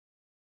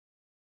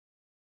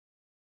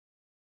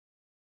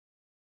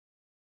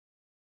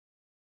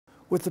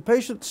With the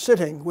patient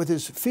sitting with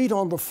his feet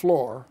on the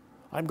floor,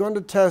 I'm going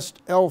to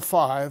test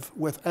L5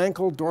 with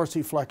ankle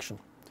dorsiflexion.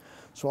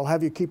 So I'll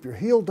have you keep your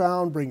heel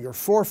down, bring your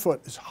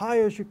forefoot as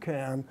high as you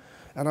can,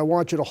 and I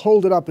want you to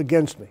hold it up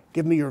against me.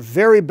 Give me your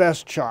very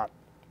best shot.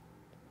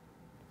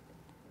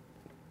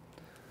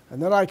 And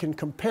then I can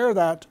compare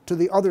that to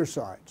the other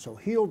side. So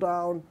heel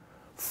down,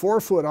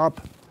 forefoot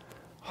up,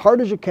 hard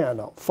as you can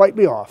now. Fight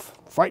me off,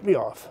 fight me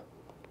off.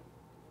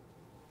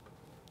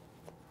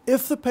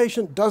 If the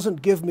patient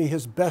doesn't give me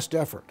his best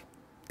effort,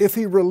 if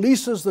he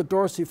releases the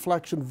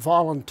dorsiflexion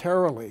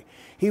voluntarily,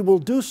 he will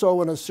do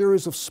so in a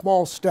series of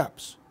small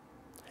steps.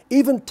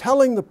 Even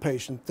telling the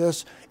patient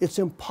this, it's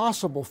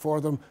impossible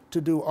for them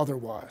to do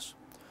otherwise.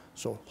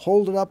 So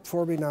hold it up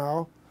for me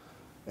now,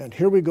 and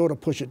here we go to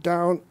push it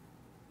down.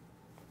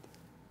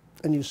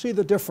 And you see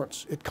the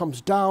difference. It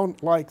comes down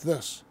like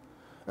this.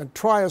 And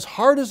try as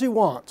hard as he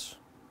wants.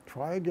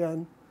 Try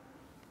again.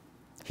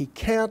 He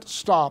can't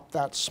stop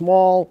that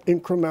small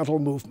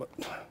incremental movement.